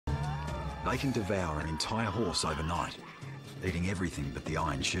They can devour an entire horse overnight, eating everything but the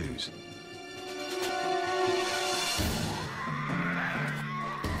iron shoes.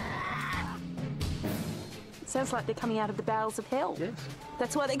 Sounds like they're coming out of the bowels of hell. Yes.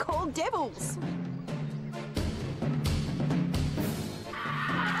 That's why they're called devils.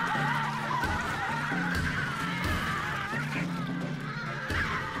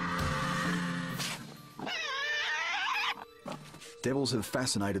 Devils have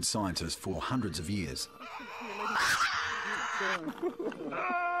fascinated scientists for hundreds of years.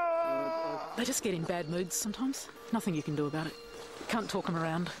 They just get in bad moods sometimes. Nothing you can do about it. Can't talk them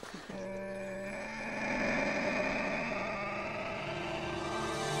around.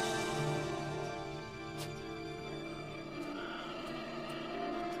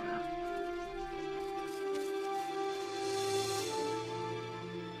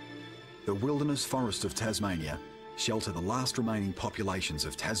 The wilderness forest of Tasmania shelter the last remaining populations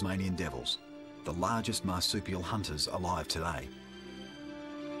of Tasmanian devils, the largest marsupial hunters alive today.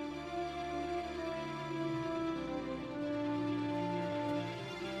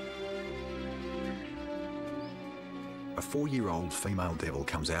 A 4-year-old female devil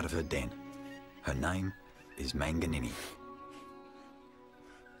comes out of her den. Her name is Manganini.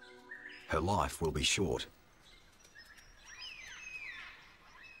 Her life will be short.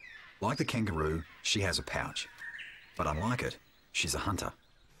 Like the kangaroo, she has a pouch. But unlike it, she's a hunter.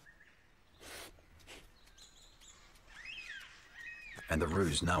 And the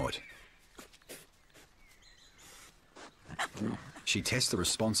roos know it. She tests the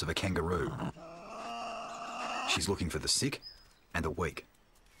response of a kangaroo. She's looking for the sick and the weak.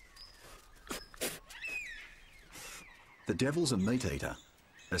 The devil's a meat eater,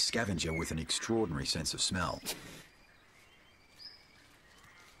 a scavenger with an extraordinary sense of smell.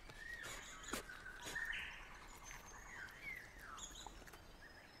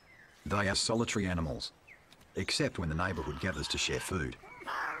 They are solitary animals, except when the neighbourhood gathers to share food.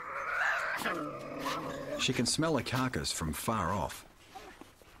 She can smell a carcass from far off.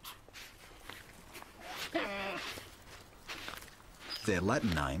 Their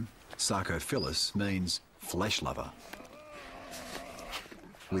Latin name, Sarcophilus, means flesh lover.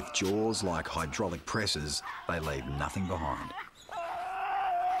 With jaws like hydraulic presses, they leave nothing behind.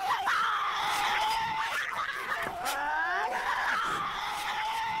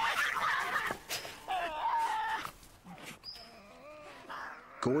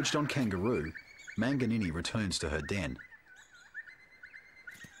 Gorged on kangaroo, Manganini returns to her den.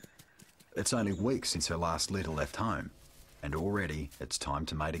 It's only weeks since her last litter left home, and already it's time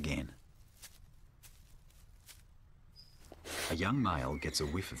to mate again. A young male gets a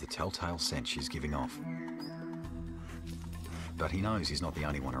whiff of the telltale scent she's giving off. But he knows he's not the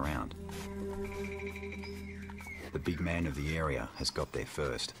only one around. The big man of the area has got there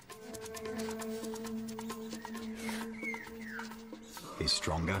first. He's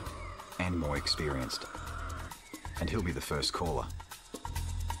stronger and more experienced, and he'll be the first caller.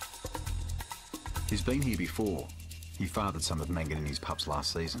 He's been here before. He fathered some of Manganini's pups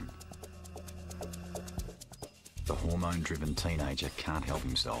last season. The hormone-driven teenager can't help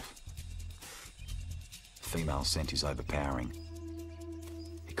himself. Female scent is overpowering.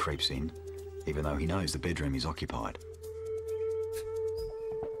 He creeps in, even though he knows the bedroom is occupied.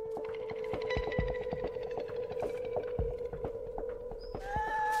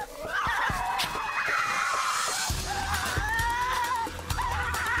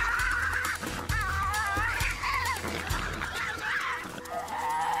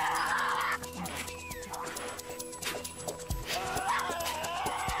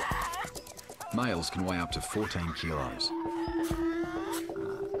 Males can weigh up to 14 kilos.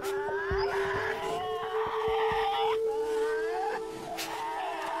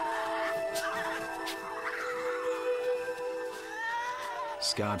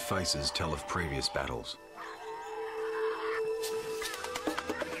 Scarred faces tell of previous battles.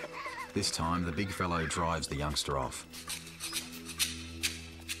 This time, the big fellow drives the youngster off.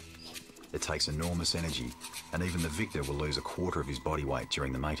 It takes enormous energy, and even the victor will lose a quarter of his body weight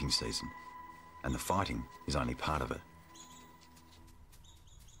during the mating season. And the fighting is only part of it.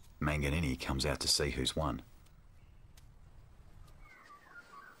 Manganini comes out to see who's won.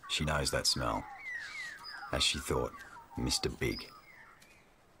 She knows that smell. As she thought, Mr. Big.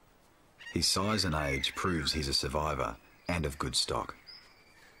 His size and age proves he's a survivor and of good stock.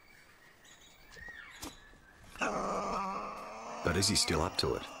 But is he still up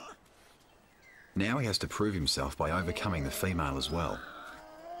to it? Now he has to prove himself by overcoming the female as well.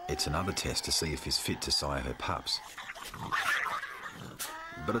 It's another test to see if he's fit to sire her pups.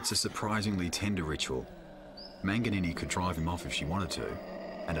 But it's a surprisingly tender ritual. Manganini could drive him off if she wanted to,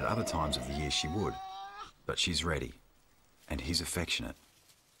 and at other times of the year she would. But she's ready, and he's affectionate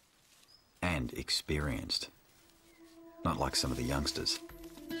and experienced. Not like some of the youngsters.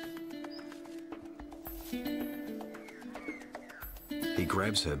 He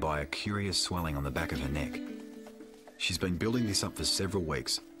grabs her by a curious swelling on the back of her neck. She's been building this up for several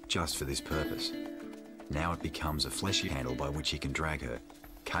weeks, just for this purpose. Now it becomes a fleshy handle by which he can drag her,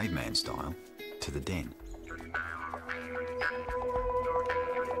 caveman style, to the den.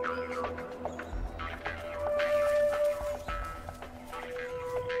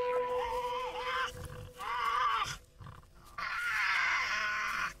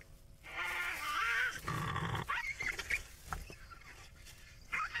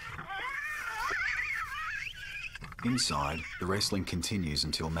 Inside, the wrestling continues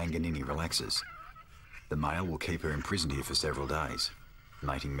until Manganini relaxes. The male will keep her imprisoned here for several days,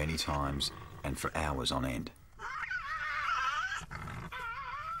 mating many times and for hours on end.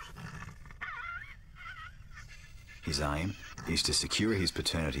 His aim is to secure his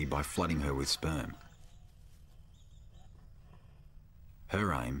paternity by flooding her with sperm.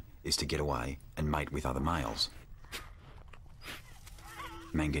 Her aim is to get away and mate with other males.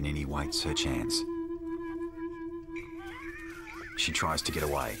 Manganini waits her chance. She tries to get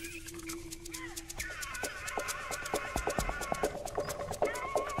away.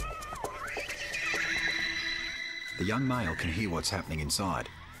 The young male can hear what's happening inside.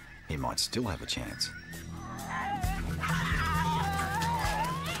 He might still have a chance.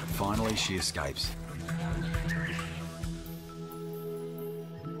 Finally, she escapes.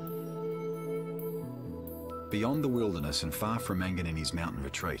 Beyond the wilderness and far from Manganini's mountain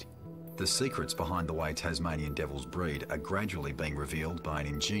retreat, the secrets behind the way Tasmanian devils breed are gradually being revealed by an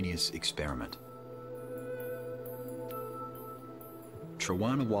ingenious experiment.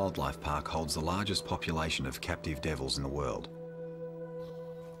 Trawana Wildlife Park holds the largest population of captive devils in the world.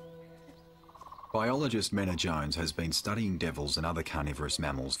 Biologist Menna Jones has been studying devils and other carnivorous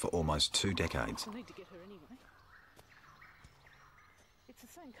mammals for almost 2 decades.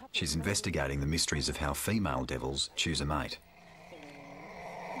 She's investigating the mysteries of how female devils choose a mate.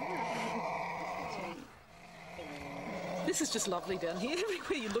 This is just lovely down here.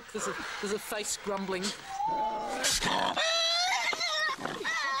 Everywhere you look, there's a face grumbling. She's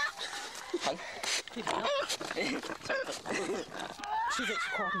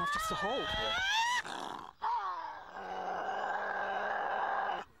actually quiet enough just to hold.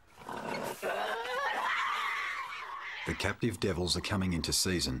 The captive devils are coming into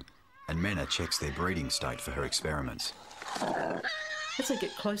season, and Menna checks their breeding state for her experiments. As they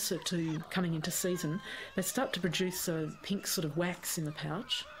get closer to coming into season, they start to produce a pink sort of wax in the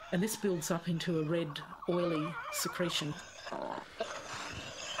pouch, and this builds up into a red, oily secretion. Stop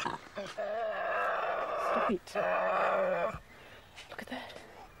it. Look at that.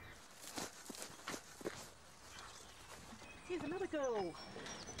 Here's another girl.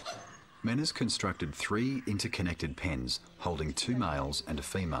 Menna's constructed 3 interconnected pens holding 2 males and a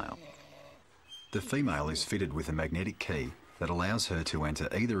female. The female is fitted with a magnetic key that allows her to enter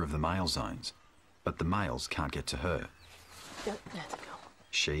either of the male zones, but the males can't get to her. There's a girl.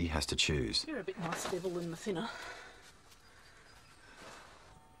 She has to choose. You're a bit nice devil in the thinner.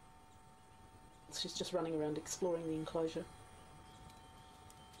 She's just running around exploring the enclosure.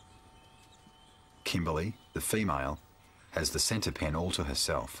 Kimberly, the female, has the centre pen all to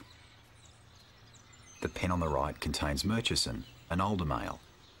herself. The pen on the right contains Murchison, an older male,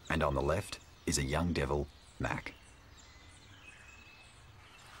 and on the left is a young devil, Mac.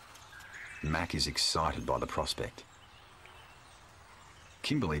 Mac is excited by the prospect.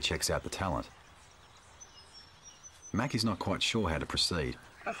 Kimberly checks out the talent. Mac is not quite sure how to proceed.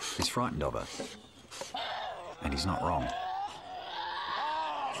 He's frightened of her. And he's not wrong.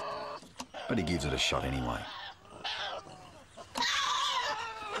 But he gives it a shot anyway.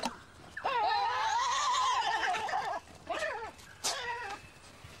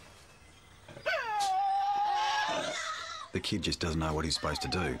 The kid just doesn't know what he's supposed to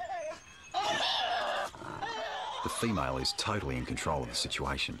do. The female is totally in control of the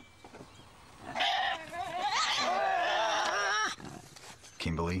situation.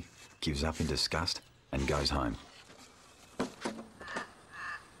 Kimberly gives up in disgust and goes home.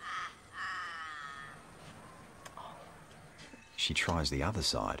 She tries the other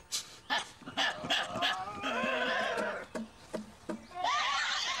side.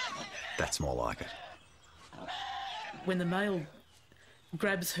 That's more like it. When the male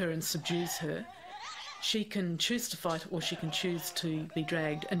grabs her and subdues her, she can choose to fight or she can choose to be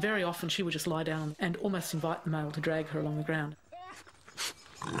dragged, and very often she will just lie down and almost invite the male to drag her along the ground.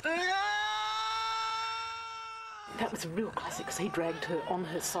 That was a real classic because he dragged her on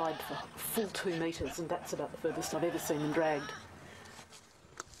her side for a full 2 metres, and that's about the furthest I've ever seen them dragged.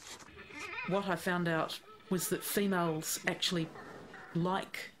 What I found out was that females actually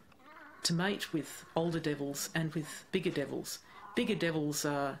like to mate with older devils and with bigger devils. Bigger devils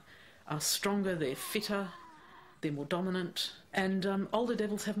are stronger, they're fitter, they're more dominant, and older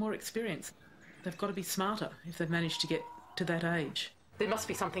devils have more experience. They've got to be smarter if they've managed to get to that age. There must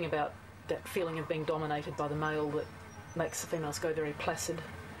be something about that feeling of being dominated by the male that makes the females go very placid.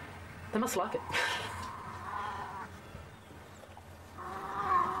 They must like it.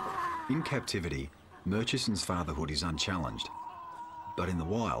 In captivity, Murchison's fatherhood is unchallenged. But in the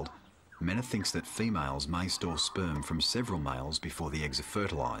wild, Mena thinks that females may store sperm from several males before the eggs are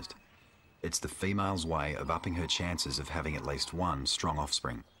fertilised. It's the female's way of upping her chances of having at least one strong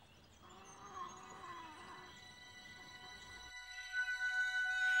offspring.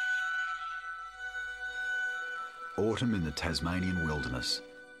 Autumn in the Tasmanian wilderness,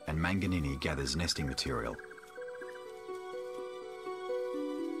 and Manganini gathers nesting material.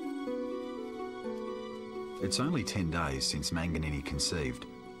 It's only 10 days since Manganini conceived,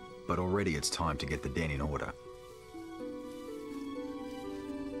 but already it's time to get the den in order.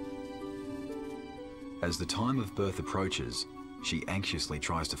 As the time of birth approaches, she anxiously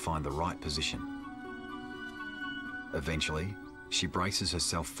tries to find the right position. Eventually, she braces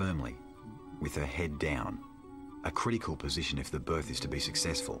herself firmly, with her head down, a critical position if the birth is to be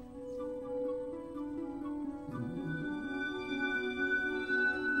successful.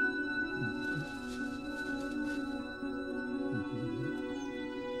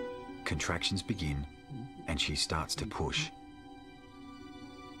 Contractions begin, and she starts to push.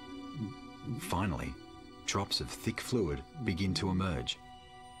 Finally, drops of thick fluid begin to emerge,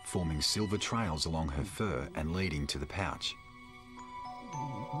 forming silver trails along her fur and leading to the pouch.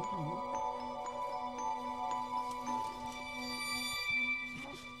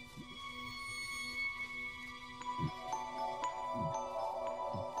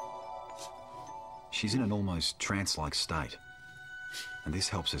 She's in an almost trance-like state, and this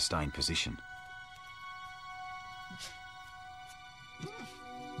helps her stay in position.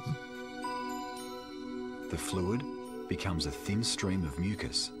 The fluid becomes a thin stream of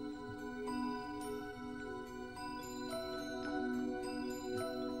mucus.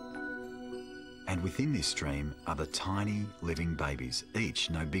 And within this stream are the tiny living babies,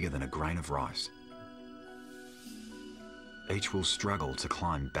 each no bigger than a grain of rice. Each will struggle to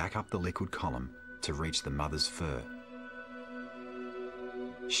climb back up the liquid column to reach the mother's fur.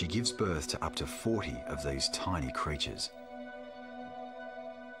 She gives birth to up to 40 of these tiny creatures.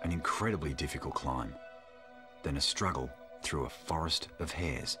 An incredibly difficult climb, then a struggle through a forest of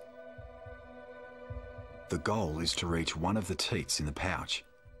hairs. The goal is to reach one of the teats in the pouch.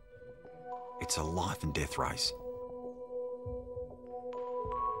 It's a life and death race.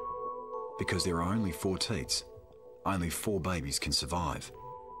 Because there are only 4 teats, only 4 babies can survive.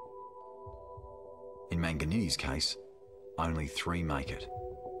 In Manganini's case, only 3 make it.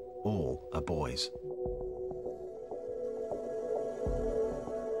 All are boys.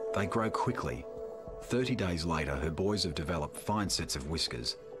 They grow quickly. 30 days later, her boys have developed fine sets of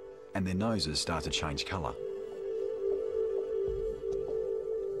whiskers, and their noses start to change colour.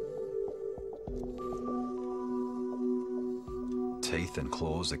 Teeth and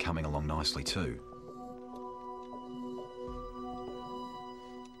claws are coming along nicely too.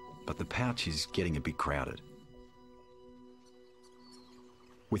 But the pouch is getting a bit crowded.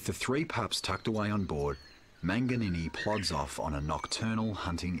 With the 3 pups tucked away on board, Manganini plods off on a nocturnal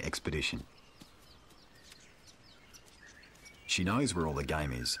hunting expedition. She knows where all the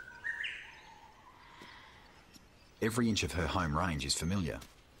game is. Every inch of her home range is familiar.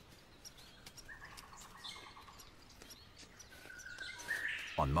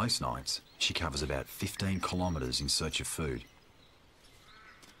 On most nights, she covers about 15 kilometres in search of food.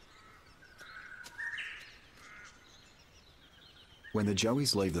 When the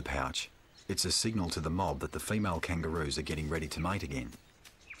joeys leave the pouch, it's a signal to the mob that the female kangaroos are getting ready to mate again.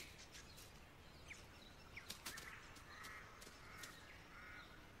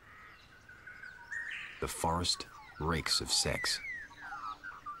 The forest reeks of sex.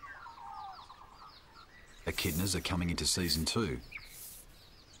 Echidnas are coming into season 2.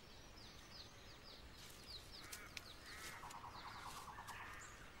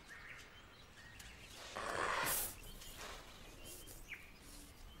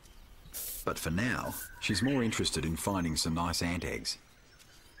 But for now, she's more interested in finding some nice ant eggs.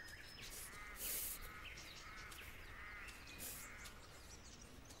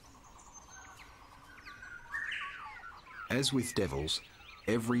 As with devils,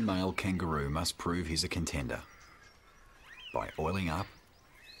 every male kangaroo must prove he's a contender. by oiling up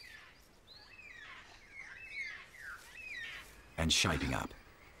and shaping up.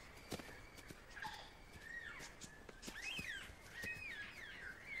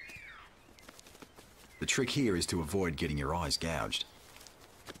 The trick here is to avoid getting your eyes gouged.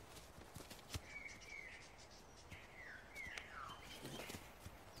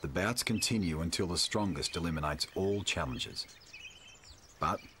 The bouts continue until the strongest eliminates all challenges.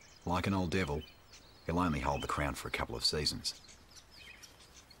 But, like an old devil, he'll only hold the crown for a couple of seasons.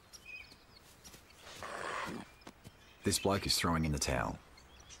 This bloke is throwing in the towel.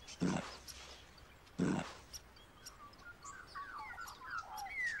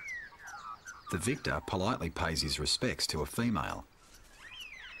 The victor politely pays his respects to a female.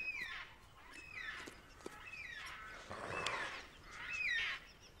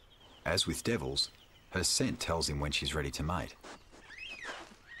 As with devils, her scent tells him when she's ready to mate.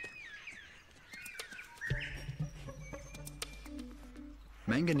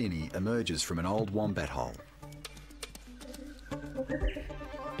 Manganini emerges from an old wombat hole.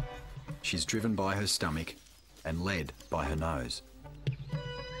 She's driven by her stomach and led by her nose.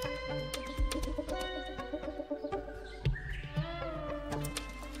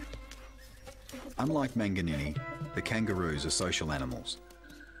 Unlike Manganini, the kangaroos are social animals.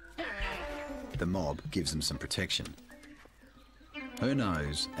 The mob gives them some protection. Her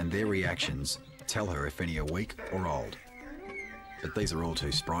nose and their reactions tell her if any are weak or old. But these are all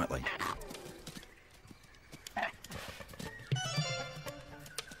too sprightly.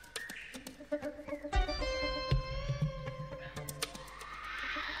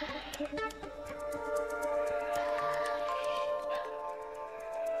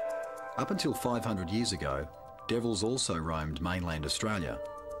 Up until 500 years ago, devils also roamed mainland Australia.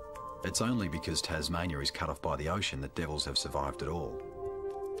 It's only because Tasmania is cut off by the ocean that devils have survived at all.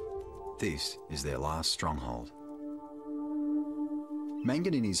 This is their last stronghold.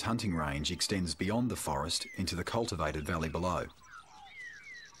 Manganini's hunting range extends beyond the forest into the cultivated valley below.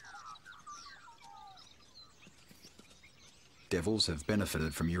 Devils have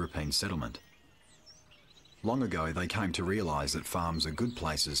benefited from European settlement. Long ago, they came to realise that farms are good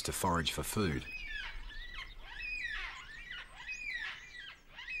places to forage for food.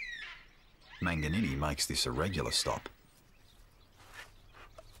 Manganini makes this a regular stop.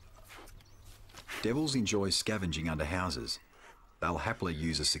 Devils enjoy scavenging under houses. They'll happily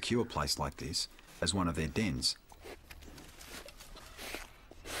use a secure place like this as one of their dens.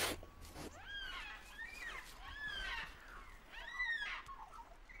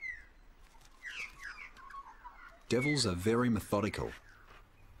 Devils are very methodical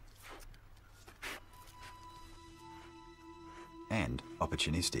and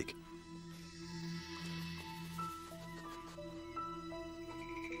opportunistic.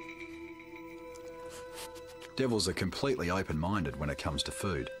 Devils are completely open-minded when it comes to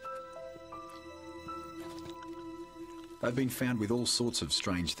food. They've been found with all sorts of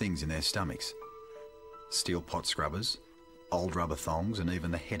strange things in their stomachs. Steel pot scrubbers, old rubber thongs, and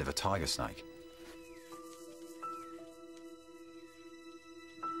even the head of a tiger snake.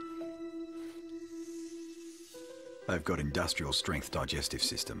 They've got industrial strength digestive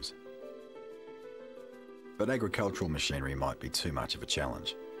systems. But agricultural machinery might be too much of a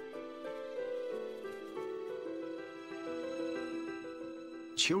challenge.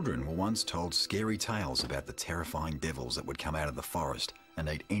 Children were once told scary tales about the terrifying devils that would come out of the forest and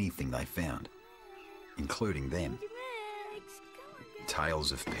eat anything they found, including them.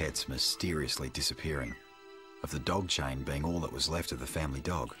 Tales of pets mysteriously disappearing, of the dog chain being all that was left of the family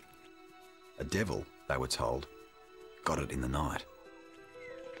dog. A devil, they were told, got it in the night.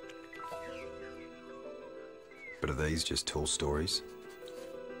 But are these just tall stories?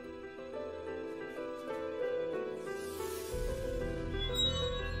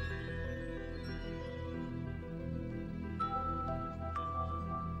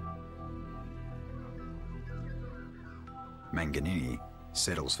 Manganini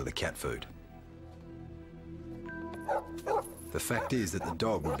settles for the cat food. The fact is that the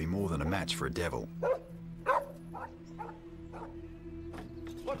dog would be more than a match for a devil.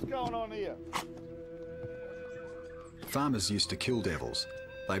 What's going on here? Farmers used to kill devils.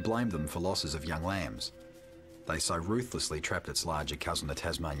 They blamed them for losses of young lambs. They so ruthlessly trapped its larger cousin, the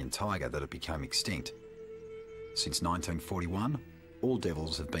Tasmanian tiger, that it became extinct. Since 1941, all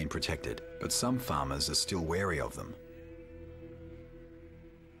devils have been protected, but some farmers are still wary of them.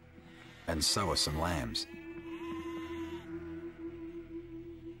 And so are some lambs.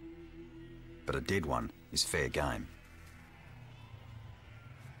 But a dead one is fair game.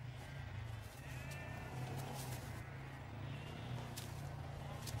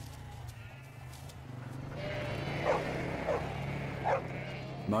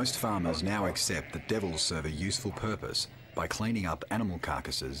 Most farmers now accept that devils serve a useful purpose by cleaning up animal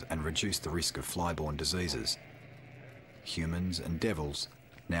carcasses and reduce the risk of fly-borne diseases. Humans and devils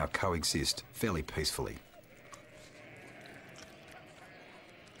now coexist fairly peacefully.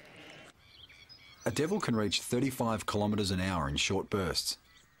 A devil can reach 35 kilometres an hour in short bursts,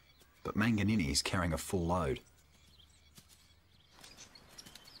 but Manganini's carrying a full load.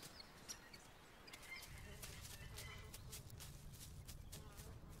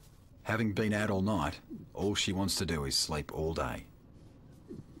 Having been out all night, all she wants to do is sleep all day.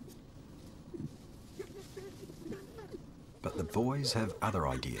 But the boys have other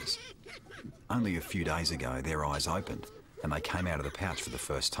ideas. Only a few days ago, their eyes opened and they came out of the pouch for the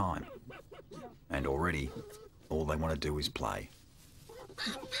first time. And already, all they want to do is play.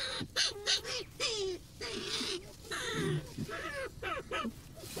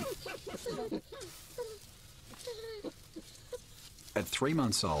 At 3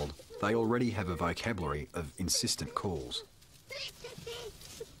 months old, they already have a vocabulary of insistent calls.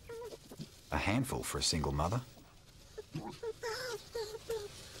 A handful for a single mother.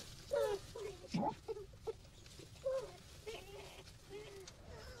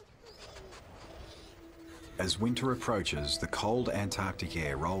 As winter approaches, the cold Antarctic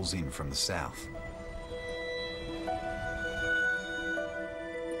air rolls in from the south.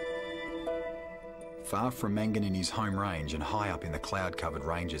 Far from Manganini's home range and high up in the cloud-covered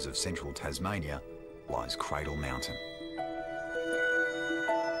ranges of central Tasmania lies Cradle Mountain.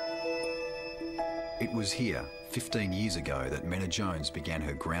 It was here, 15 years ago, that Menna Jones began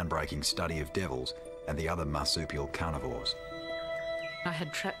her groundbreaking study of devils and the other marsupial carnivores. I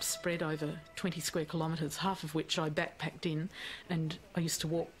had traps spread over 20 square kilometres, half of which I backpacked in, and I used to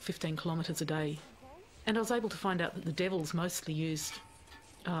walk 15 kilometres a day. And I was able to find out that the devils mostly used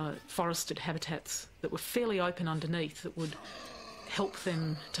forested habitats that were fairly open underneath that would help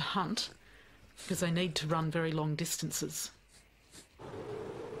them to hunt because they need to run very long distances.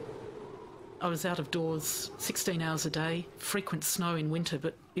 I was out of doors 16 hours a day, frequent snow in winter,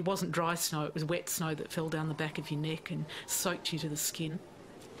 but it wasn't dry snow, it was wet snow that fell down the back of your neck and soaked you to the skin.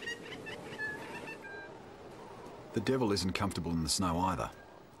 The devil isn't comfortable in the snow either,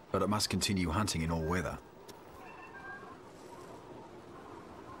 but it must continue hunting in all weather.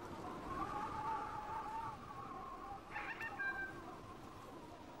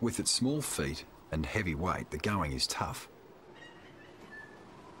 With its small feet and heavy weight, the going is tough.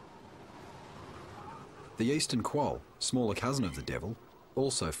 The eastern quoll, smaller cousin of the devil,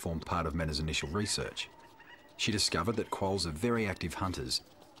 also formed part of Menna's initial research. She discovered that quolls are very active hunters,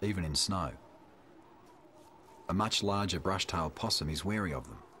 even in snow. A much larger brush-tailed possum is wary of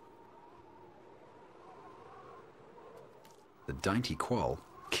them. The dainty quoll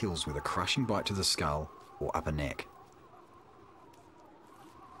kills with a crushing bite to the skull or upper neck.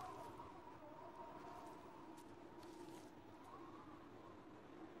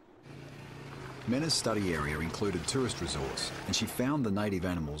 Menna's study area included tourist resorts, and she found the native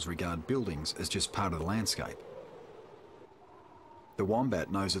animals regard buildings as just part of the landscape. The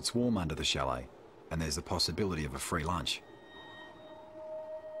wombat knows it's warm under the chalet, and there's the possibility of a free lunch.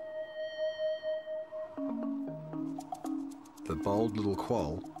 The bold little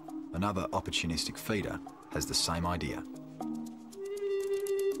quoll, another opportunistic feeder, has the same idea.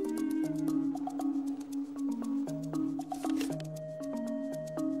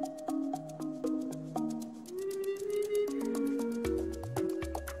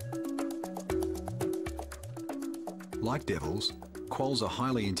 Like devils, quolls are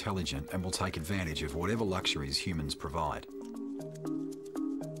highly intelligent and will take advantage of whatever luxuries humans provide.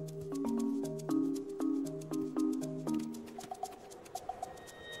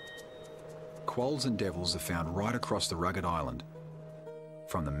 Quolls and devils are found right across the rugged island,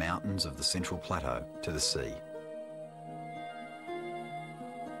 from the mountains of the Central Plateau to the sea.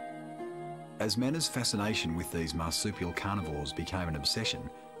 As Menna's fascination with these marsupial carnivores became an obsession,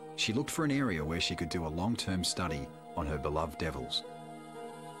 she looked for an area where she could do a long-term study on her beloved devils.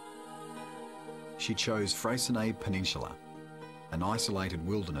 She chose Freycinet Peninsula, an isolated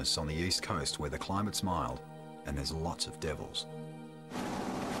wilderness on the east coast where the climate's mild and there's lots of devils.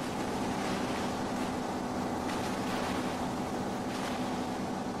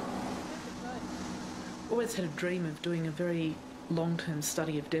 Always had a dream of doing a very long-term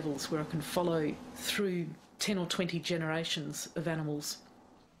study of devils where I can follow through 10 or 20 generations of animals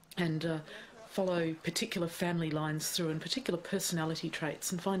and follow particular family lines through and particular personality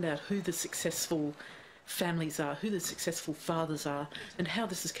traits and find out who the successful families are, who the successful fathers are, and how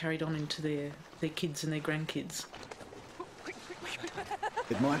this is carried on into their kids and their grandkids.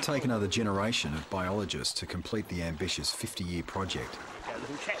 It might take another generation of biologists to complete the ambitious 50-year project.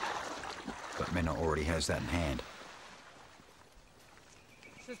 little chap. But Mena already has that in hand.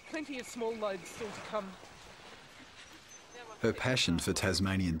 There's plenty of small loads still to come. Her passion for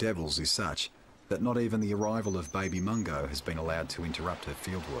Tasmanian devils is such that not even the arrival of baby Mungo has been allowed to interrupt her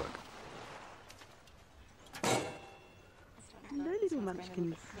fieldwork. Hello, little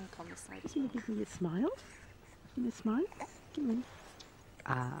munchkins. Can you give me a smile? Give me a smile. Come on.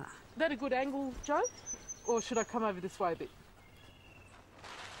 Ah. Is that a good angle, Joe? Or should I come over this way a bit?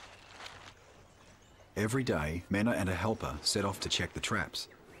 Every day, Mena and a helper set off to check the traps.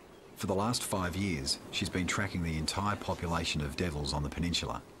 For the last 5 years, she's been tracking the entire population of devils on the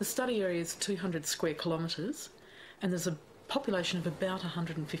peninsula. The study area is 200 square kilometres and there's a population of about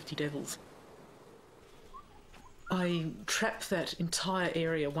 150 devils. I trap that entire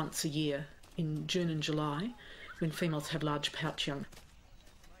area once a year in June and July when females have large pouch young.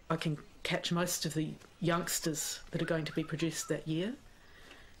 I can catch most of the youngsters that are going to be produced that year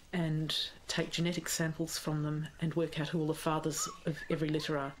and take genetic samples from them and work out who all the fathers of every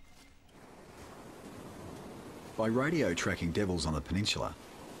litter are. By radio tracking devils on the peninsula,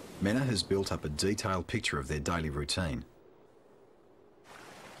 Mena has built up a detailed picture of their daily routine.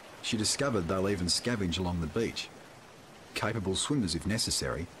 She discovered they'll even scavenge along the beach. Capable swimmers if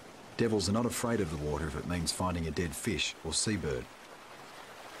necessary, devils are not afraid of the water if it means finding a dead fish or seabird.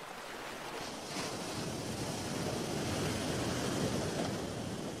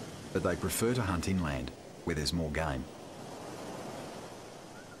 But they prefer to hunt inland, where there's more game.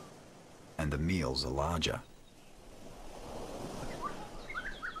 And the meals are larger.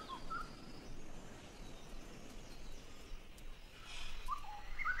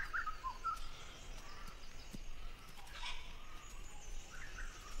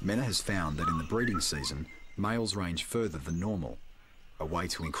 Mena has found that in the breeding season, males range further than normal, a way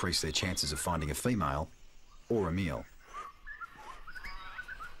to increase their chances of finding a female or a meal.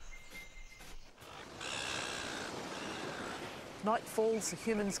 Night falls, the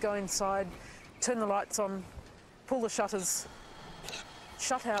humans go inside, turn the lights on, pull the shutters,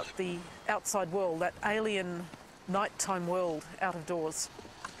 shut out the outside world, that alien nighttime world out of doors.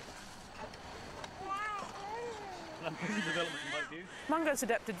 Mungo's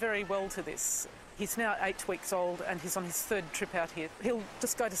adapted very well to this. He's now 8 weeks old and he's on his 3rd trip out here. He'll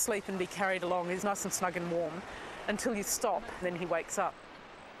just go to sleep and be carried along. He's nice and snug and warm until you stop, then he wakes up.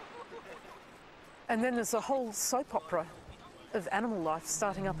 And then there's a whole soap opera of animal life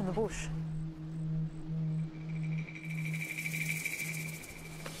starting up in the bush.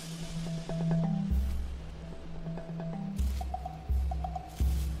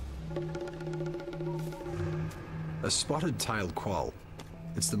 A spotted-tailed quoll.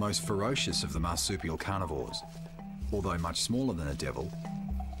 It's the most ferocious of the marsupial carnivores. Although much smaller than a devil,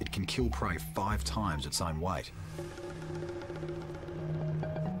 it can kill prey 5 times its own weight.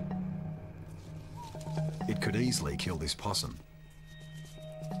 It could easily kill this possum,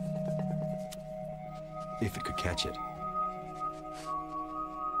 if it could catch it.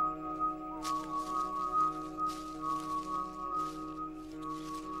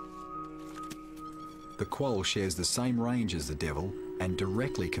 The quoll shares the same range as the devil and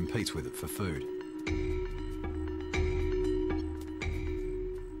directly competes with it for food.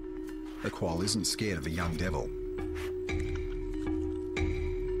 The quoll isn't scared of a young devil.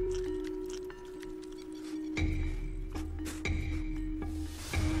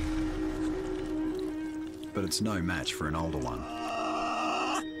 But it's no match for an older one.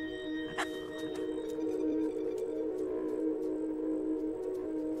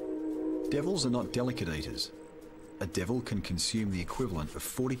 Devils are not delicate eaters. A devil can consume the equivalent of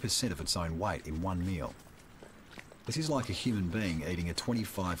 40% of its own weight in one meal. This is like a human being eating a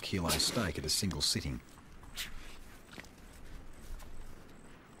 25-kilo steak at a single sitting.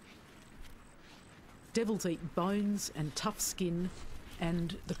 Devils eat bones and tough skin,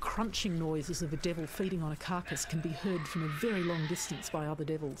 and the crunching noises of a devil feeding on a carcass can be heard from a very long distance by other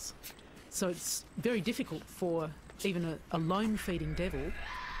devils. So it's very difficult for even a lone feeding devil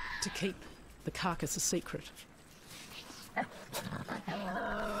to keep the carcass a secret.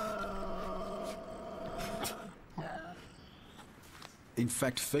 In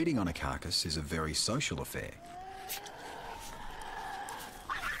fact, feeding on a carcass is a very social affair.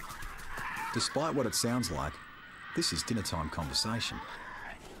 Despite what it sounds like, this is dinner time conversation.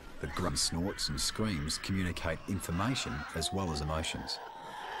 The grunt snorts and screams communicate information as well as emotions.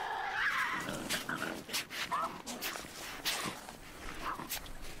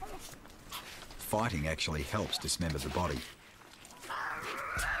 Fighting actually helps dismember the body.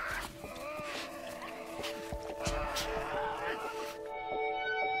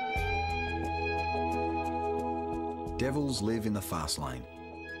 Devils devils live in the fast lane.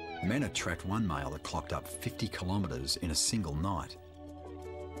 Men have tracked one male that clocked up 50 kilometres in a single night.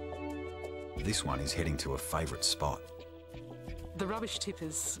 This one is heading to a favourite spot. The rubbish tip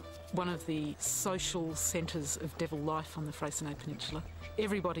is one of the social centres of devil life on the Freycinet Peninsula.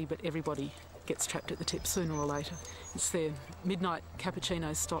 Everybody but everybody gets trapped at the tip sooner or later. It's their midnight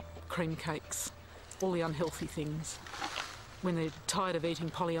cappuccino stop, cream cakes, all the unhealthy things. When they're tired of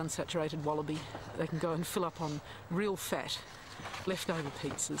eating polyunsaturated wallaby, they can go and fill up on real fat, leftover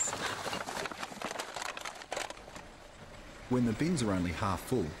pizzas. When the bins are only half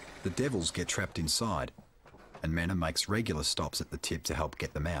full, the devils get trapped inside, and Mena makes regular stops at the tip to help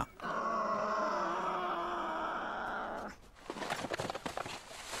get them out.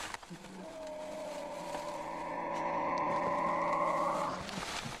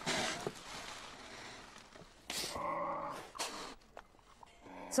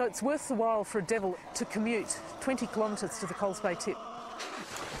 So it's worth the while for a devil to commute 20 kilometres to the Coles Bay tip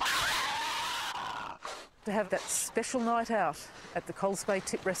to have that special night out at the Coles Bay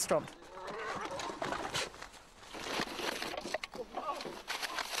tip restaurant.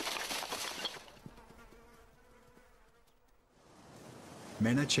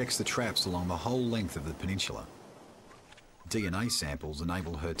 Mena checks the traps along the whole length of the peninsula. DNA samples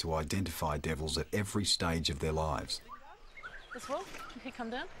enable her to identify devils at every stage of their lives. This one, can he come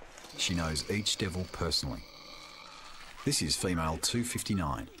down? She knows each devil personally. This is female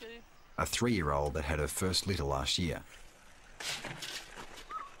 259, a 3-year-old that had her first litter last year.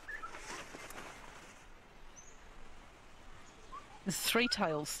 There's 3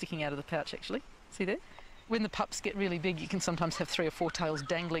 tails sticking out of the pouch, actually. See there? When the pups get really big, you can sometimes have 3 or 4 tails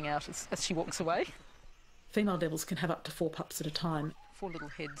dangling out as she walks away. Female devils can have up to 4 pups at a time. 4 little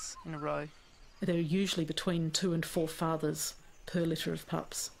heads in a row. There are usually between 2 and 4 fathers per litter of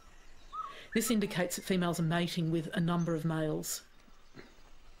pups. This indicates that females are mating with a number of males.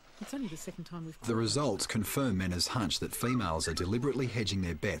 It's only the second time we've... The results confirm Mena's hunch that females are deliberately hedging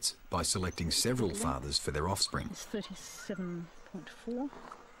their bets by selecting several fathers for their offspring. It's 37.4.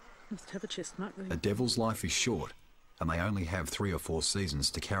 Must have a chest mark there. A devil's life is short, and they only have 3 or 4 seasons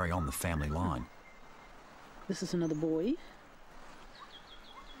to carry on the family line. This is another boy.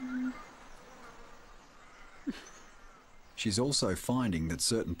 She's also finding that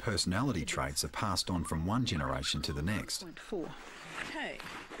certain personality traits are passed on from one generation to the next. 0.4. Okay.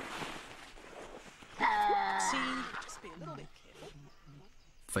 See, just be a little bit careful.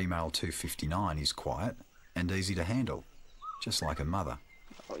 Female 259 is quiet and easy to handle, just like her mother.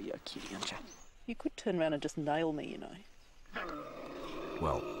 Oh, you're cute, aren't you? You could turn around and just nail me, you know.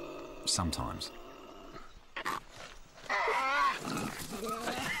 Well, sometimes.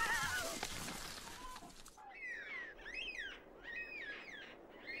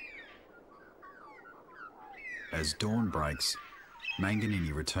 As dawn breaks,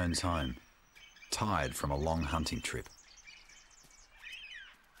 Manganini returns home, tired from a long hunting trip.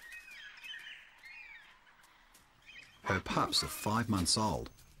 Her pups are 5 months old,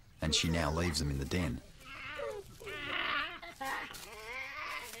 and she now leaves them in the den.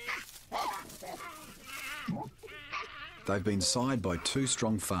 They've been side by 2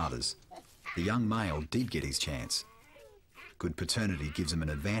 strong fathers. The young male did get his chance. Good paternity gives him an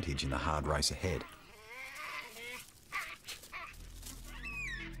advantage in the hard race ahead.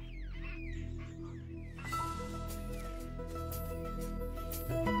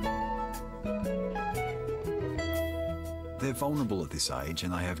 They're vulnerable at this age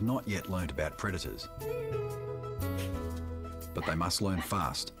and they have not yet learnt about predators. But they must learn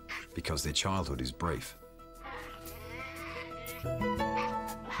fast because their childhood is brief.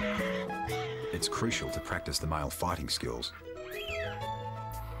 It's crucial to practice the male fighting skills.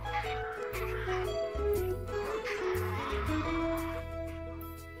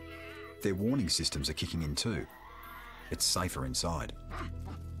 Their warning systems are kicking in too. It's safer inside.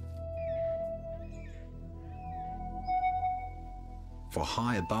 For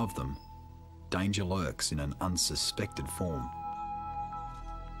high above them, danger lurks in an unsuspected form.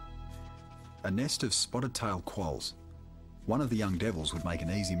 A nest of spotted-tailed quolls. One of the young devils would make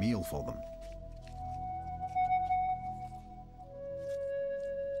an easy meal for them.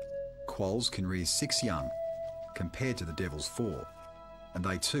 Quolls can rear 6 young, compared to the devil's 4, and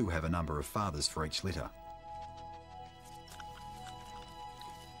they too have a number of fathers for each litter.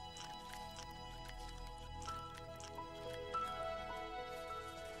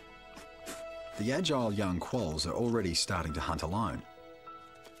 The agile young quolls are already starting to hunt alone.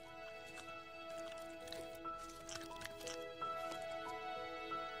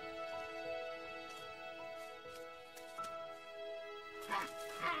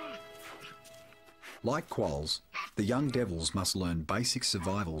 Like quolls, The young devils must learn basic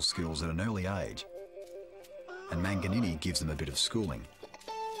survival skills at an early age, and Manganini gives them a bit of schooling.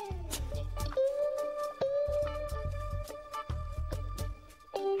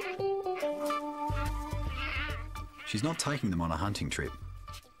 She's not taking them on a hunting trip.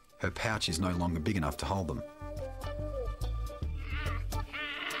 Her pouch is no longer big enough to hold them.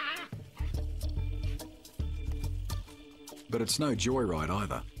 But it's no joyride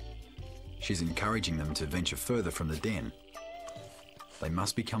either. She's encouraging them to venture further from the den. They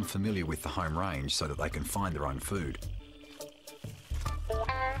must become familiar with the home range so that they can find their own food.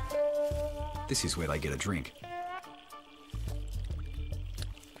 This is where they get a drink.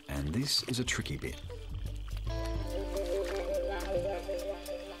 And this is a tricky bit.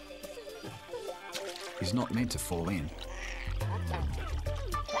 He's not meant to fall in.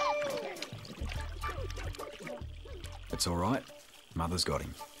 It's all right. Mother's got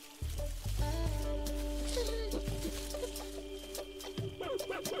him.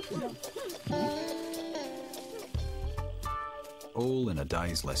 All in a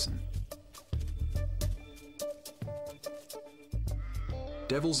day's lesson.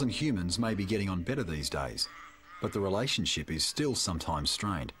 Devils and humans may be getting on better these days, but the relationship is still sometimes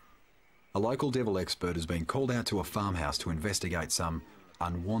strained. A local devil expert has been called out to a farmhouse to investigate some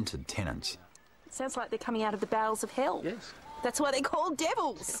unwanted tenants. Sounds like they're coming out of the bowels of hell. Yes. That's why they're called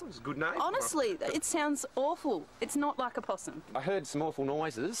devils. It's a good name. Honestly, it sounds awful. It's not like a possum. I heard some awful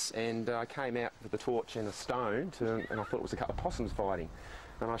noises and I came out with a torch and a stone and I thought it was a couple of possums fighting.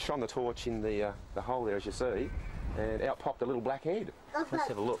 And I shone the torch in the hole there, as you see, and out popped a little black head. Let's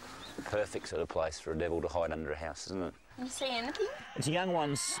have a look. Perfect sort of place for a devil to hide under a house, isn't it? Can you see anything? It's the young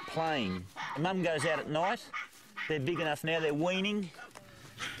ones playing. The mum goes out at night. They're big enough now, they're weaning.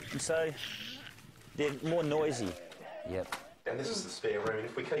 And so they're more noisy. Yep. And this is the spare room. And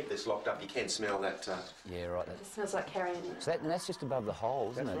if we keep this locked up, you can smell that. Yeah, right. It smells like carrion. So that's just above the hole,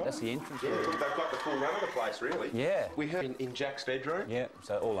 isn't it? right. That's the entrance. Yeah, they've got the full run of the place, really. Yeah. We have in Jack's bedroom. Yeah,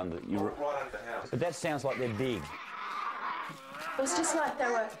 so all under... Right under the house. But that sounds like they're big. It was just like they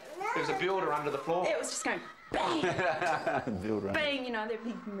were... There's a builder under the floor. It was just going bang, Builder. bang, you know, they're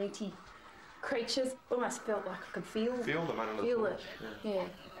big meaty creatures. Almost felt like I could feel Feel them under the feel floor. it, yeah.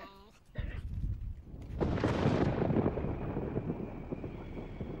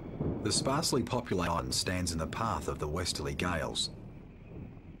 The sparsely populated island stands in the path of the westerly gales,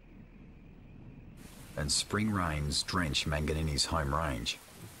 and spring rains drench Manganini's home range.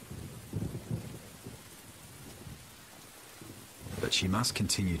 But she must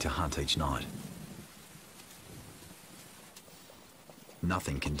continue to hunt each night.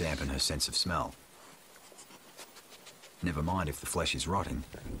 Nothing can dampen her sense of smell. Never mind if the flesh is rotting.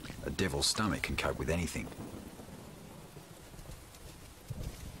 A devil's stomach can cope with anything.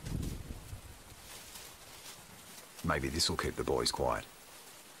 Maybe this will keep the boys quiet.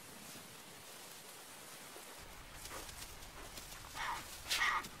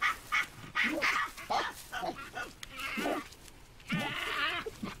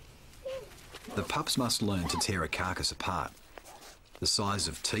 The pups must learn to tear a carcass apart. The size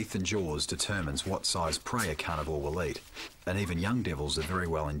of teeth and jaws determines what size prey a carnivore will eat, and even young devils are very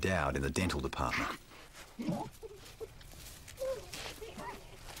well endowed in the dental department.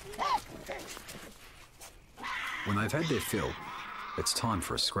 When they've had their fill, it's time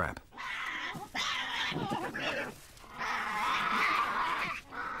for a scrap.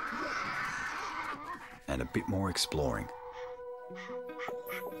 And a bit more exploring.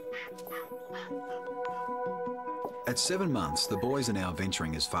 At 7 months, the boys are now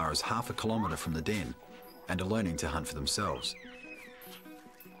venturing as far as half a kilometre from the den and are learning to hunt for themselves.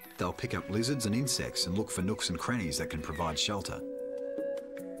 They'll pick up lizards and insects and look for nooks and crannies that can provide shelter.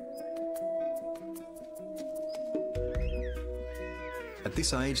 At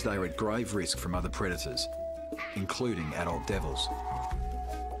this age, they are at grave risk from other predators, including adult devils.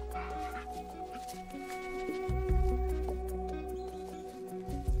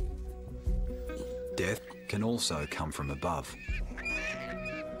 Death can also come from above.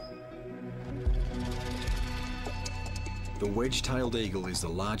 The wedge-tailed eagle is the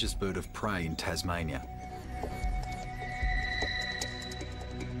largest bird of prey in Tasmania.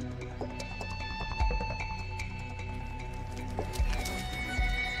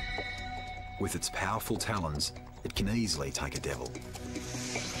 With its powerful talons, it can easily take a devil.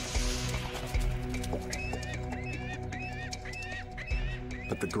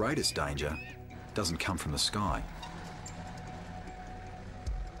 But the greatest danger doesn't come from the sky.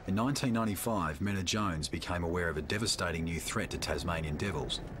 In 1995, Menna Jones became aware of a devastating new threat to Tasmanian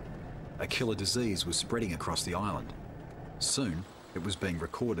devils. A killer disease was spreading across the island. Soon, it was being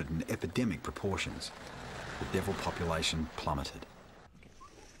recorded in epidemic proportions. the devil population plummeted.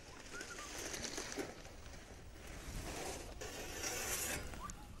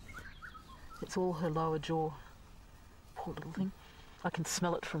 It's all her lower jaw. Poor little thing. I can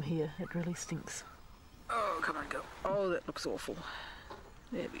smell it from here. It really stinks. Oh, come on, go. Oh, that looks awful.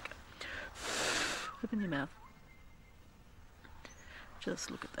 There we go. Open your mouth.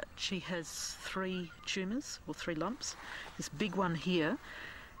 Just look at that. She has 3 tumours, or 3 lumps. This big one here,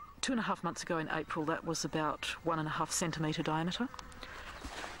 2.5 months ago in April, that was about 1.5 centimetre diameter.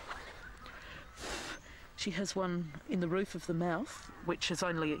 She has one in the roof of the mouth, which is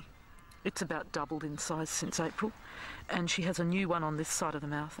it's about doubled in size since April. And she has a new one on this side of the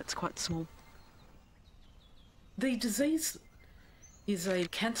mouth. That's quite small. The disease is a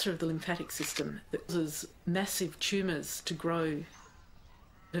cancer of the lymphatic system that causes massive tumours to grow.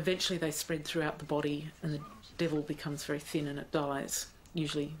 Eventually they spread throughout the body and the devil becomes very thin and it dies,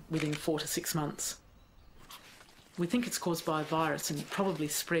 usually within 4 to 6 months. We think it's caused by a virus and probably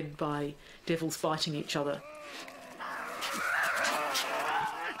spread by devils biting each other.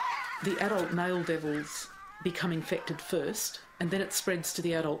 The adult male devils become infected first, and then it spreads to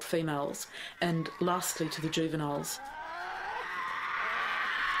the adult females, and lastly to the juveniles.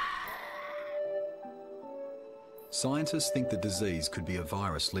 Scientists think the disease could be a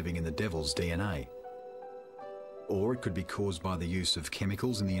virus living in the devil's DNA. Or it could be caused by the use of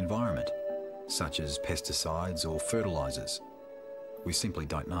chemicals in the environment, such as pesticides or fertilisers. We simply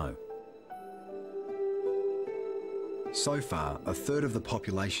don't know. So far, 1/3 of the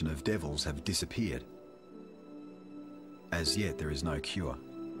population of devils have disappeared. As yet, there is no cure.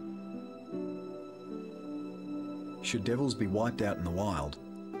 Should devils be wiped out in the wild,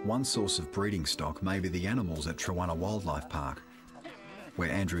 one source of breeding stock may be the animals at Trawunna Wildlife Park, where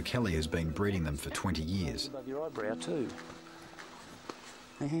Andrew Kelly has been breeding them for 20 years. Above your eyebrow too.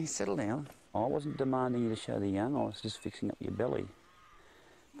 Hey, settle down. I wasn't demanding you to show the young, I was just fixing up your belly.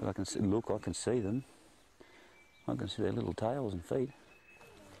 But I can see, look, I can see them. I can see their little tails and feet.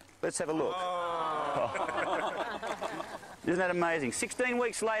 Let's have a look. Isn't that amazing? 16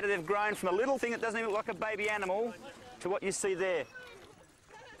 weeks later, they've grown from a little thing that doesn't even look like a baby animal to what you see there.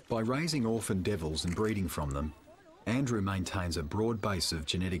 By raising orphan devils and breeding from them, Andrew maintains a broad base of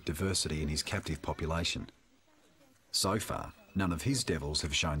genetic diversity in his captive population. So far, none of his devils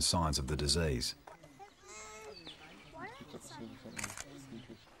have shown signs of the disease.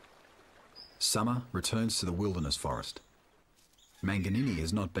 Summer returns to the wilderness forest. Manganini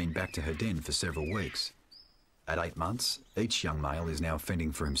has not been back to her den for several weeks. At 8 months, each young male is now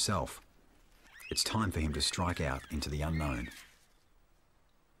fending for himself. It's time for him to strike out into the unknown.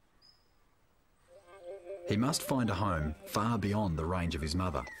 He must find a home far beyond the range of his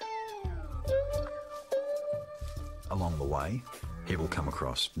mother. Along the way, he will come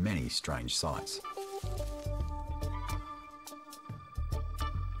across many strange sights.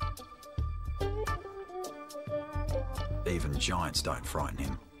 Even giants don't frighten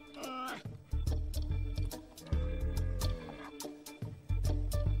him.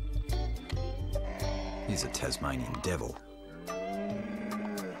 He's a Tasmanian devil.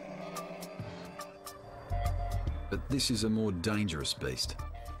 But this is a more dangerous beast.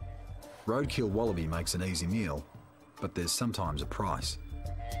 Roadkill wallaby makes an easy meal, but there's sometimes a price.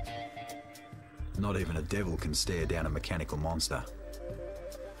 Not even a devil can stare down a mechanical monster.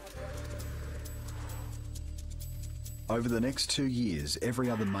 Over the next 2 years, every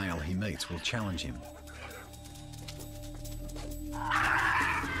other male he meets will challenge him.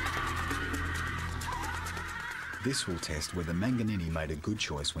 This will test whether Manganini made a good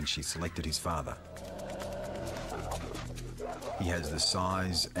choice when she selected his father. He has the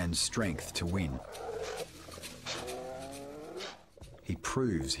size and strength to win. He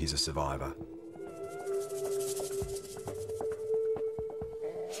proves he's a survivor.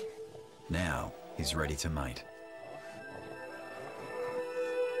 Now he's ready to mate.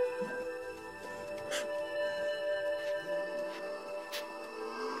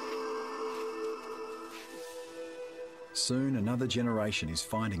 Soon another generation is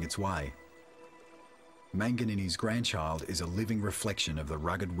finding its way. Manganini's grandchild is a living reflection of the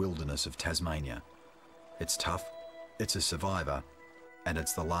rugged wilderness of Tasmania. It's tough, it's a survivor, and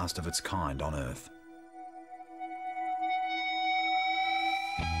it's the last of its kind on Earth.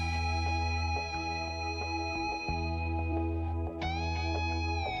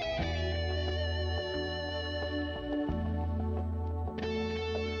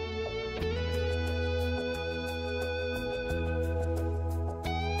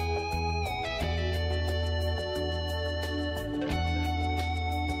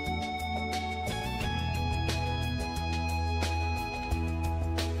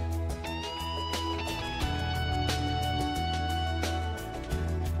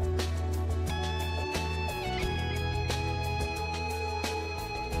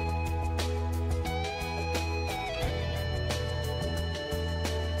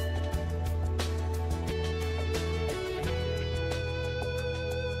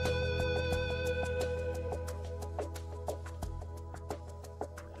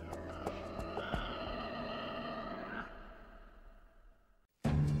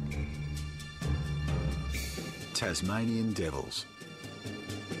 Tasmanian devils.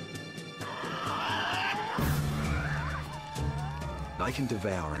 They can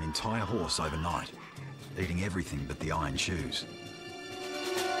devour an entire horse overnight, eating everything but the iron shoes.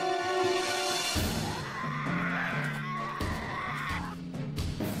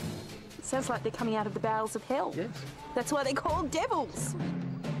 Sounds like they're coming out of the bowels of hell. Yes. That's why they're called devils.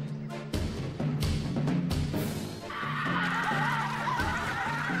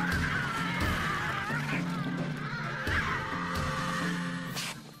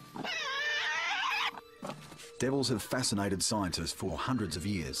 Devils have fascinated scientists for hundreds of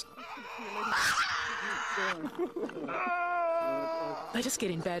years. They just get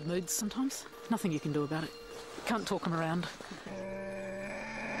in bad moods sometimes. Nothing you can do about it. Can't talk them around.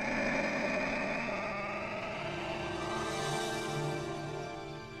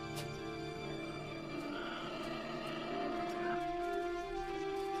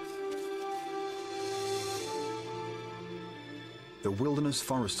 The wilderness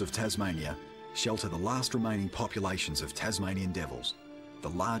forests of Tasmania shelter the last remaining populations of Tasmanian devils, the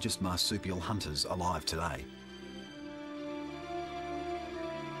largest marsupial hunters alive today.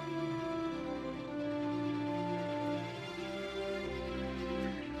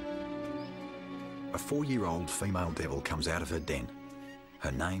 A 4-year-old female devil comes out of her den.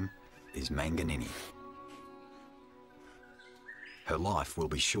 Her name is Manganini. Her life will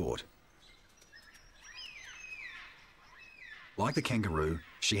be short. Like the kangaroo,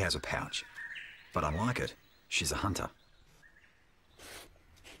 she has a pouch. But unlike it, she's a hunter.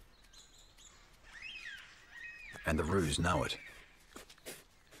 And the roos know it.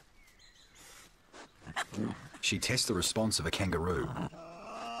 She tests the response of a kangaroo.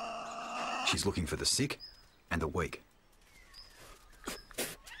 She's looking for the sick and the weak.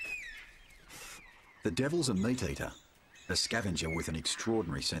 The devil's a meat eater, a scavenger with an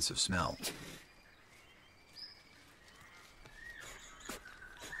extraordinary sense of smell.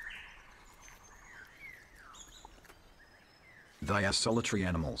 They are solitary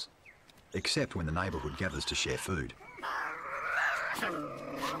animals, except when the neighbourhood gathers to share food.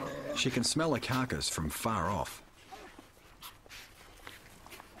 She can smell a carcass from far off.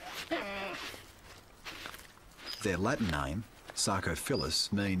 Their Latin name,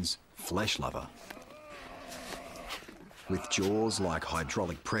 Sarcophilus, means flesh lover. With jaws like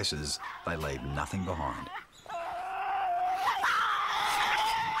hydraulic presses, they leave nothing behind.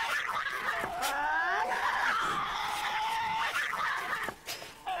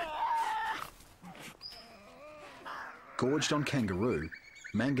 Gorged on kangaroo,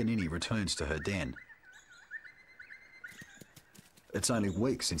 Manganini returns to her den. It's only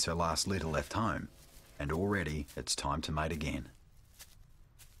weeks since her last litter left home, and already it's time to mate again.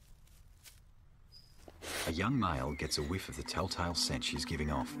 A young male gets a whiff of the telltale scent she's giving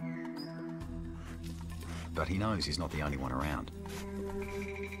off. But he knows he's not the only one around.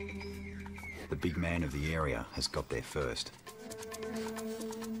 The big man of the area has got there first.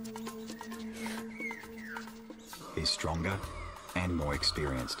 He's stronger and more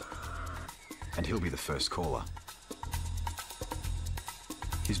experienced, and he'll be the first caller.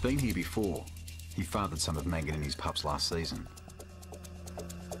 He's been here before. He fathered some of Manganini's pups last season.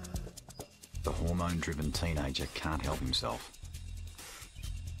 The hormone-driven teenager can't help himself.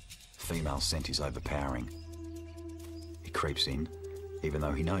 Female scent is overpowering. He creeps in, even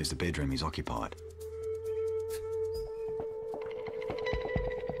though he knows the bedroom is occupied.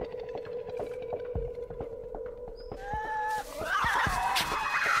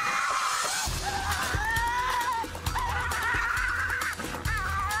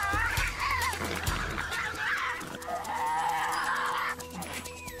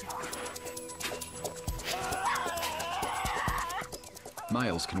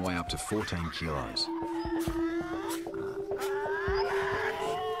 Males can weigh up to 14 kilos.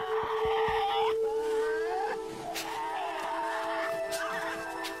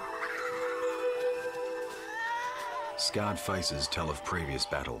 Scarred faces tell of previous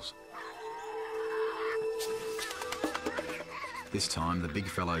battles. This time, the big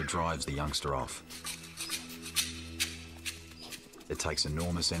fellow drives the youngster off. It takes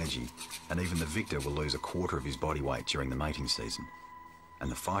enormous energy, and even the victor will lose a quarter of his body weight during the mating season. And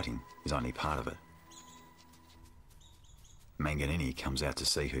the fighting is only part of it. Manganini comes out to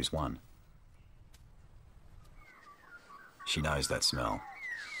see who's won. She knows that smell.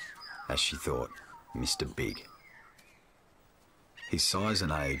 As she thought, Mr. Big. His size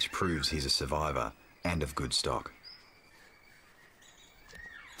and age proves he's a survivor and of good stock.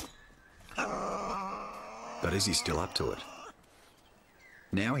 But is he still up to it?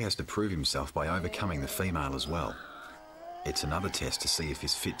 Now he has to prove himself by overcoming the female as well. It's another test to see if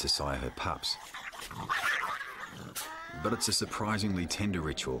he's fit to sire her pups. But it's a surprisingly tender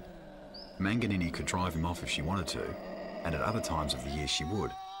ritual. Manganini could drive him off if she wanted to, and at other times of the year she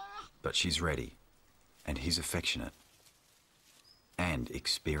would. But she's ready, and he's affectionate and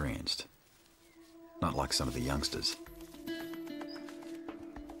experienced. Not like some of the youngsters.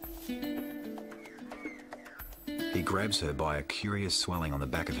 He grabs her by a curious swelling on the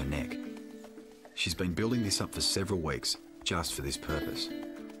back of her neck. She's been building this up for several weeks, just for this purpose.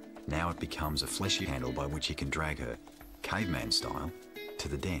 Now it becomes a fleshy handle by which he can drag her, caveman style, to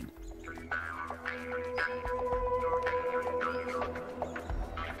the den.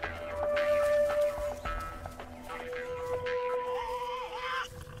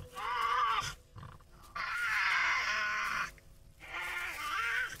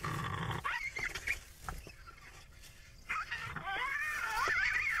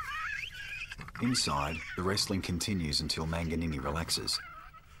 Inside, the wrestling continues until Manganini relaxes.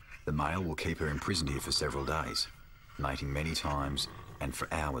 The male will keep her imprisoned here for several days, mating many times and for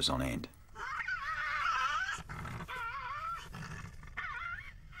hours on end.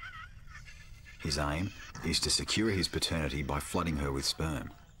 His aim is to secure his paternity by flooding her with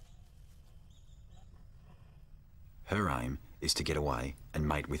sperm. Her aim is to get away and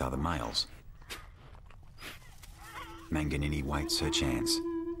mate with other males. Manganini waits her chance.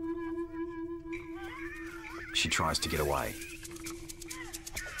 She tries to get away.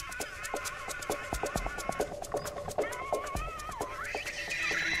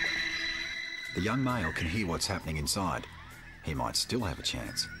 The young male can hear what's happening inside. He might still have a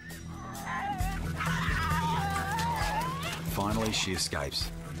chance. Finally, she escapes.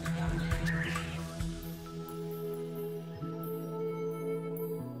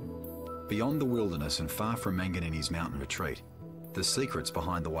 Beyond the wilderness and far from Manganini's mountain retreat, the secrets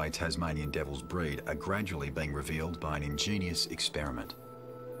behind the way Tasmanian devils breed are gradually being revealed by an ingenious experiment.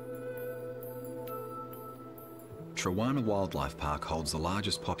 Trawana Wildlife Park holds the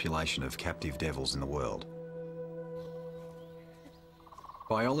largest population of captive devils in the world.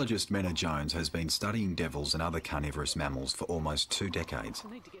 Biologist Menna Jones has been studying devils and other carnivorous mammals for almost 2 decades.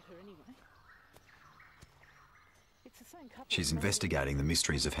 She's investigating the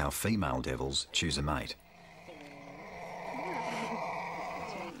mysteries of how female devils choose a mate.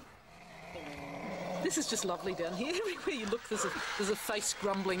 This is just lovely down here. Everywhere you look, there's a face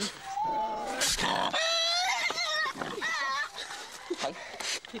grumbling. She's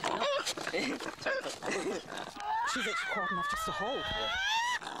actually quiet enough just to hold.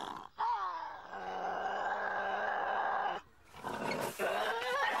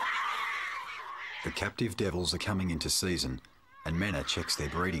 The captive devils are coming into season, and Menna checks their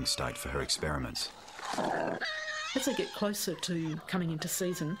breeding state for her experiments. As they get closer to coming into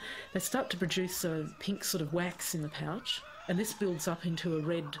season, they start to produce a pink sort of wax in the pouch, and this builds up into a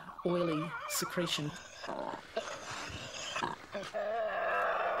red, oily secretion. Stop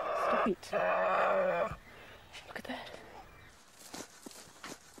it. Look at that.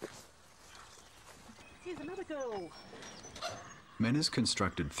 Here's another girl. Menna's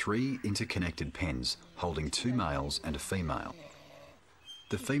constructed 3 interconnected pens holding 2 males and a female.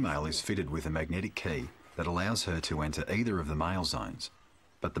 The female is fitted with a magnetic key that allows her to enter either of the male zones,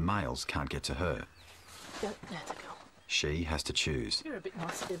 but the males can't get to her. Yep, that's a girl. She has to choose. You're a bit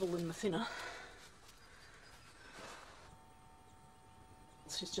nicer devil than the thinner.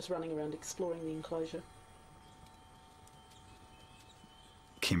 She's just running around exploring the enclosure.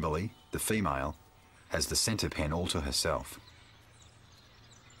 Kimberly, the female, has the centre pen all to herself.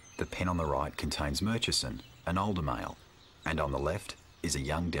 The pen on the right contains Murchison, an older male, and on the left is a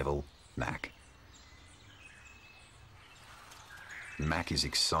young devil, Mac. Mac is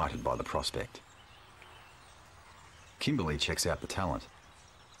excited by the prospect. Kimberly checks out the talent.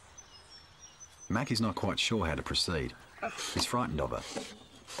 Mac is not quite sure how to proceed. He's frightened of her.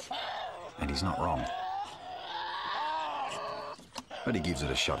 And he's not wrong. But he gives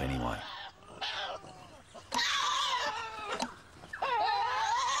it a shot anyway.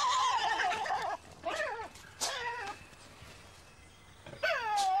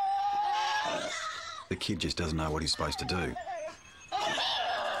 The kid just doesn't know what he's supposed to do.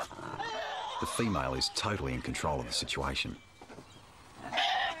 The female is totally in control of the situation.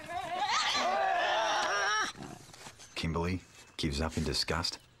 Kimberly gives up in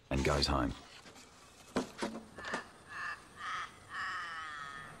disgust and goes home.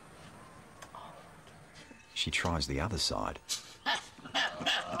 She tries the other side.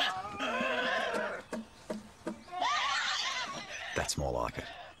 That's more like it.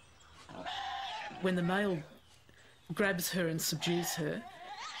 When the male grabs her and subdues her,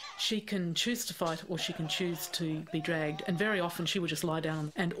 she can choose to fight or she can choose to be dragged, and very often she will just lie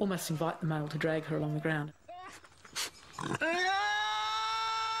down and almost invite the male to drag her along the ground.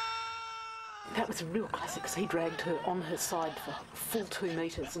 That was a real classic because he dragged her on her side for a full 2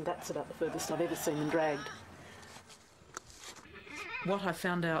 metres, and that's about the furthest I've ever seen them dragged. What I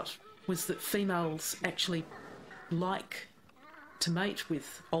found out was that females actually like to mate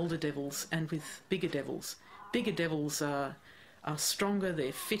with older devils and with bigger devils. Bigger devils are stronger,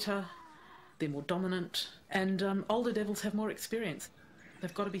 they're fitter, they're more dominant, and older devils have more experience.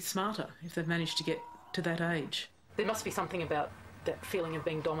 They've got to be smarter if they've managed to get to that age. There must be something about that feeling of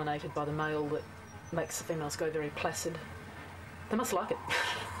being dominated by the male that makes the females go very placid. They must like it.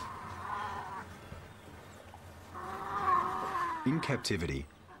 In captivity,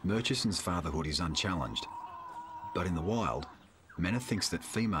 Murchison's fatherhood is unchallenged. But in the wild, Menna thinks that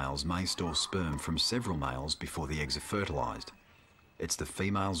females may store sperm from several males before the eggs are fertilised. It's the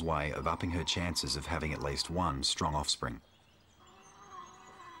female's way of upping her chances of having at least one strong offspring.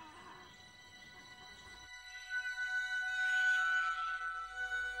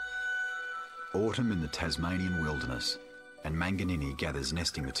 Autumn in the Tasmanian wilderness, and Manganini gathers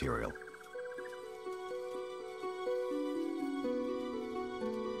nesting material.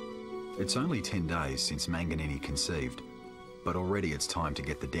 It's only 10 days since Manganini conceived, but already it's time to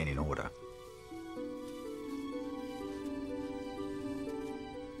get the den in order.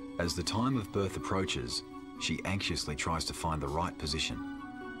 As the time of birth approaches, she anxiously tries to find the right position.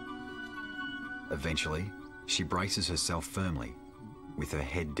 Eventually, she braces herself firmly, with her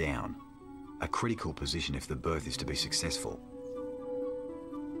head down, a critical position if the birth is to be successful.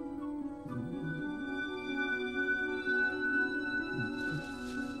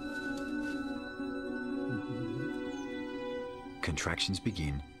 Contractions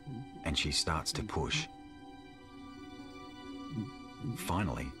begin, and she starts to push.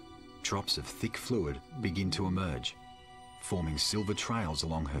 Finally, drops of thick fluid begin to emerge, forming silver trails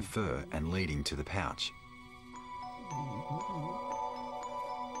along her fur and leading to the pouch.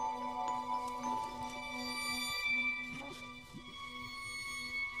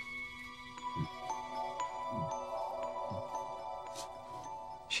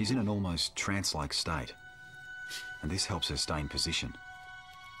 She's in an almost trance-like state, and this helps her stay in position.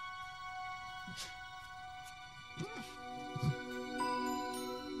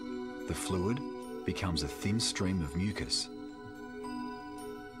 The fluid becomes a thin stream of mucus.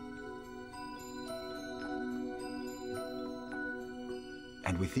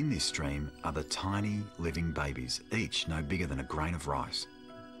 And within this stream are the tiny living babies, each no bigger than a grain of rice.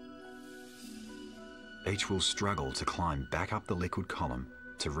 Each will struggle to climb back up the liquid column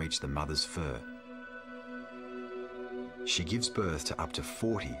to reach the mother's fur. She gives birth to up to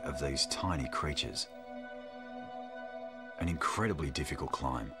 40 of these tiny creatures. An incredibly difficult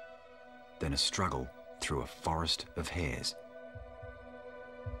climb, then a struggle through a forest of hairs.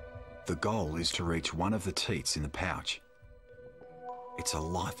 The goal is to reach one of the teats in the pouch. It's a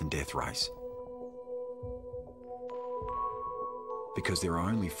life and death race. Because there are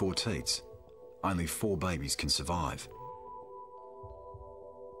only 4 teats, only 4 babies can survive.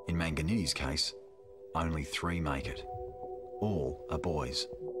 In Manganini's case, only 3 make it. All are boys.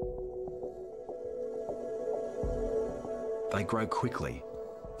 They grow quickly.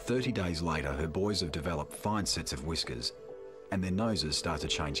 30 days later, her boys have developed fine sets of whiskers, and their noses start to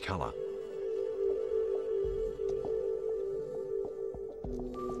change colour.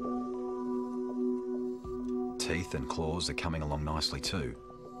 Teeth and claws are coming along nicely too.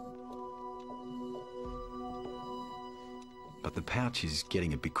 But the pouch is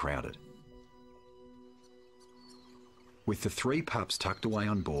getting a bit crowded. With the 3 pups tucked away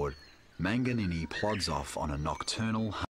on board, Manganini plods off on a nocturnal